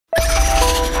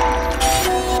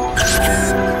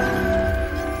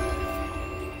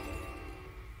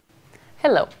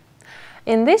Hello!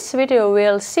 In this video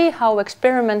we'll see how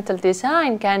experimental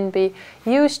design can be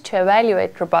used to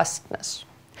evaluate robustness.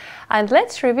 And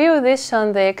let's review this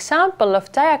on the example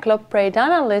of diaglobrate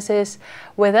analysis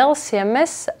with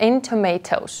LC-MS in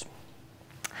tomatoes.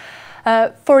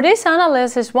 For this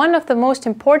analysis, one of the most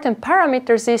important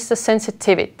parameters is the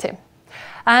sensitivity.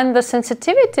 And the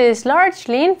sensitivity is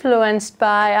largely influenced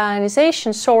by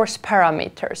ionization source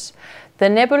parameters: the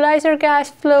nebulizer gas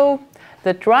flow,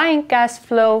 the drying gas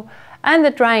flow, and the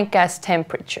drying gas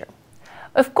temperature.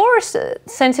 Of course,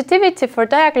 sensitivity for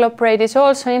diaglobrate is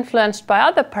also influenced by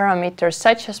other parameters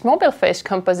such as mobile phase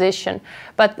composition,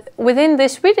 but within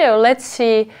this video let's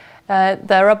see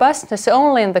the robustness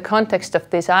only in the context of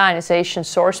these ionization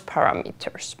source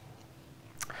parameters.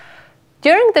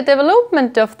 During the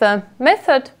development of the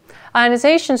method,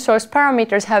 ionization source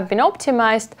parameters have been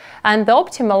optimized, and the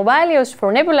optimal values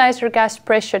for nebulizer gas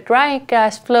pressure, drying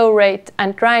gas flow rate,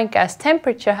 and drying gas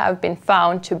temperature have been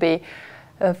found to be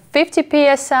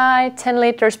 50 psi, 10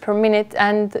 liters per minute,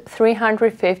 and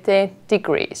 350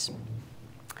 degrees.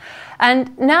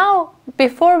 And now,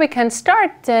 before we can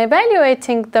start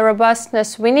evaluating the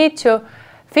robustness, we need to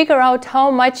figure out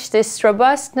how much this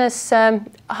robustness,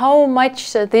 how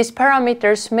much these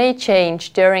parameters may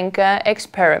change during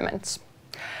experiments.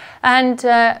 And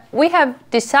we have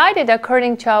decided,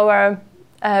 according to our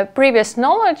previous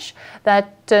knowledge,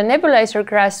 that nebulizer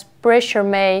gas pressure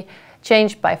may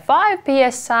change by 5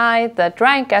 psi, the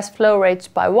drying gas flow rates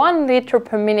by 1 liter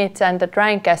per minute, and the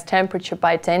drying gas temperature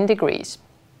by 10 degrees.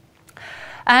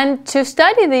 And to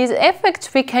study these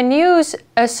effects, we can use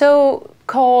a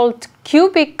so-called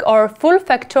cubic or full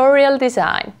factorial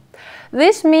design.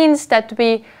 This means that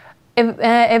we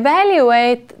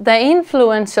evaluate the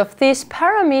influence of these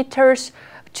parameters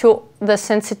to the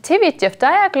sensitivity of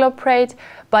diaglobrate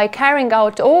by carrying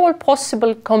out all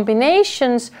possible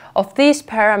combinations of these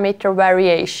parameter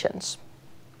variations.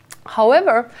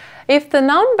 However, if the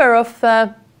number of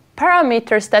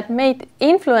parameters that may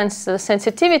influence the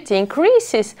sensitivity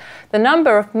increases, the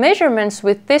number of measurements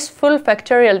with this full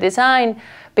factorial design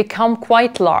become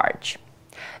quite large.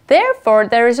 Therefore,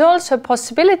 there is also a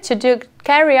possibility to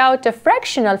carry out a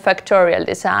fractional factorial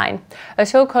design, a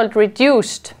so-called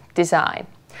reduced design.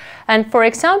 And for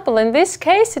example, in this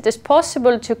case, it is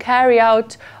possible to carry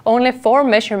out only 4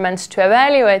 measurements to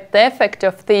evaluate the effect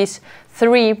of these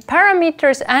 3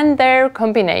 parameters and their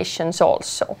combinations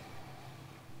also.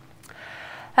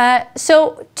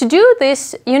 So to do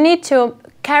this, you need to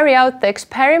carry out the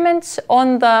experiments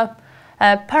on the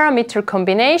parameter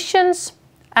combinations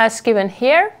as given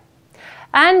here,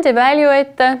 and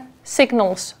evaluate the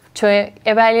signals to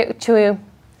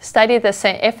study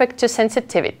the effect to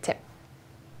sensitivity.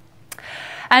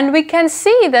 And we can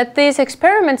see that these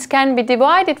experiments can be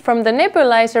divided from the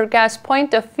nebulizer gas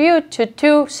point of view to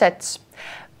 2 sets: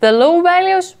 the low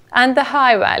values and the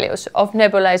high values of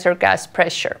nebulizer gas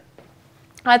pressure.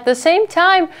 At the same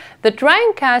time, the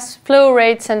drying gas flow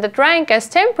rates and the drying gas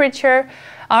temperature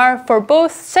are for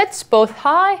both sets both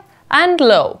high and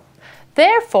low.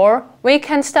 Therefore, we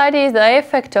can study the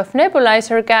effect of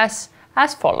nebulizer gas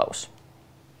as follows.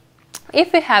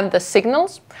 If we have the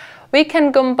signals, we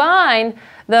can combine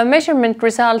the measurement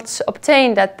results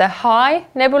obtained at the high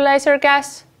nebulizer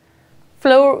gas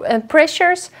flow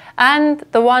pressures and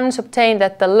the ones obtained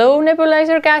at the low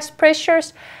nebulizer gas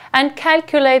pressures and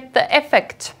calculate the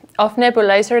effect of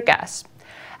nebulizer gas.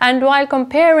 And while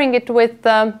comparing it with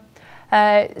the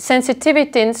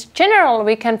sensitivity in general,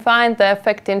 we can find the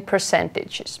effect in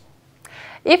percentages.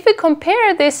 If we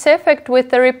compare this effect with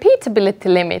the repeatability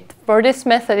limit, for this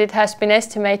method it has been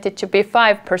estimated to be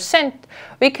 5%,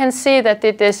 we can see that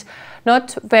it is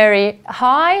not very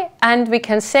high, and we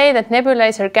can say that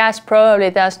nebulizer gas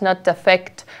probably does not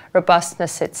affect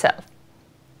robustness itself.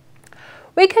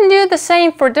 We can do the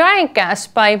same for drying gas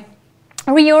by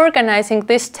reorganizing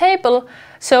this table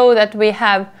so that we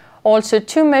have also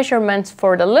 2 measurements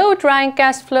for the low drying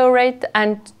gas flow rate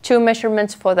and 2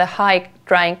 measurements for the high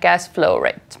drying gas flow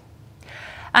rate.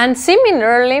 And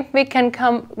similarly, we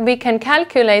can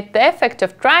calculate the effect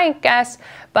of drying gas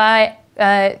by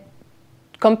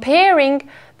comparing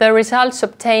the results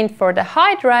obtained for the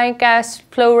high drying gas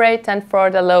flow rate and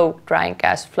for the low drying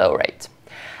gas flow rate.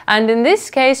 And in this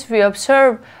case, we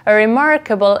observe a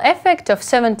remarkable effect of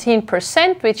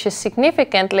 17%, which is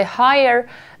significantly higher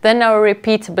than our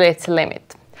repeatability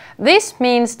limit. This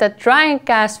means that drying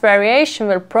gas variation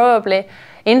will probably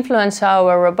influence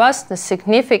our robustness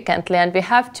significantly, and we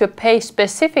have to pay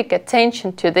specific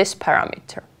attention to this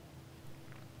parameter.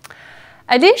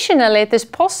 Additionally, it is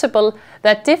possible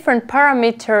that different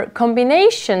parameter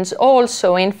combinations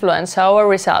also influence our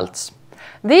results.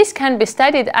 These can be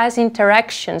studied as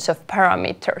interactions of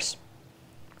parameters.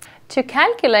 To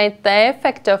calculate the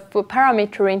effect of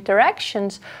parameter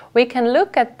interactions, we can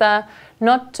look at the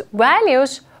not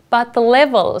values but the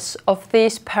levels of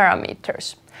these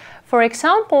parameters. For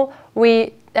example,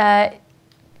 you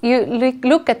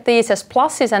look at these as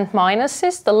pluses and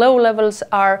minuses. The low levels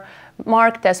are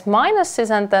marked as minuses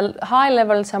and the high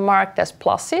levels are marked as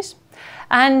pluses.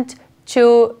 And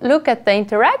to look at the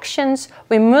interactions,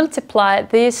 we multiply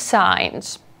these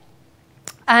signs.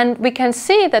 And we can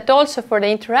see that also for the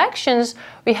interactions,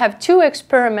 we have two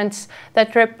experiments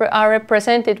that are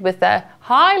represented with a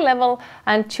high level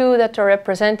and two that are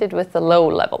represented with the low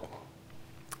level.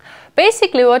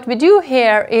 Basically, what we do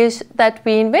here is that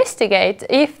we investigate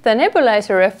if the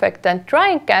nebulizer effect and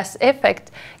drying gas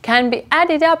effect can be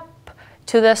added up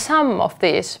to the sum of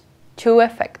these two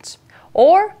effects.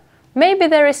 Or maybe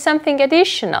there is something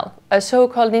additional, a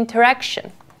so-called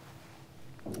interaction.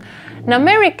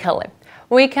 Numerically,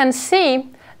 we can see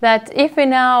that if we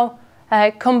now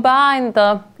combine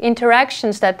the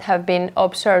interactions that have been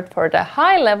observed for the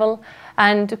high level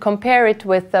and compare it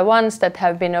with the ones that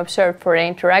have been observed for the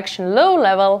interaction low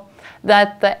level,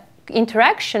 that the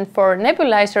interaction for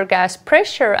nebulizer gas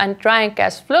pressure and drying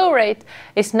gas flow rate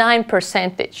is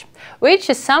 9%, which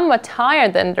is somewhat higher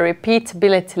than the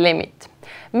repeatability limit.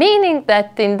 Meaning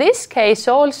that in this case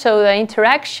also the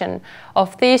interaction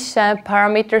of these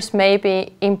parameters may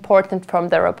be important from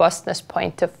the robustness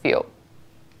point of view.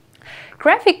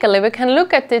 Graphically, we can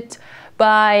look at it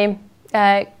by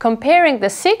comparing the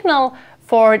signal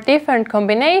for different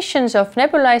combinations of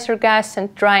nebulizer gas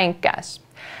and drying gas.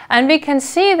 And we can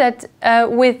see that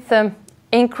with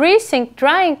increasing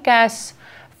drying gas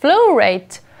flow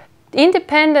rate,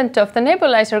 independent of the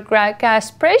nebulizer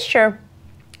gas pressure,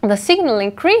 the signal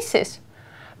increases,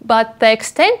 but the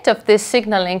extent of this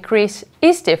signal increase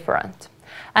is different.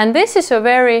 And this is a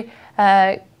very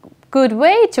good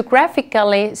way to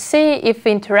graphically see if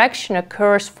interaction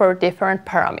occurs for different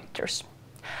parameters.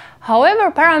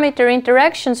 However, parameter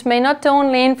interactions may not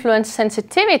only influence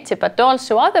sensitivity, but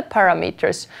also other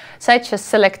parameters, such as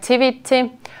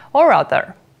selectivity or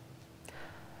other.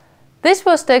 This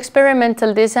was the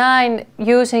experimental design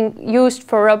used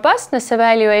for robustness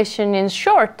evaluation in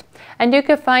short, and you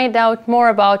can find out more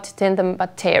about it in the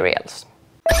materials.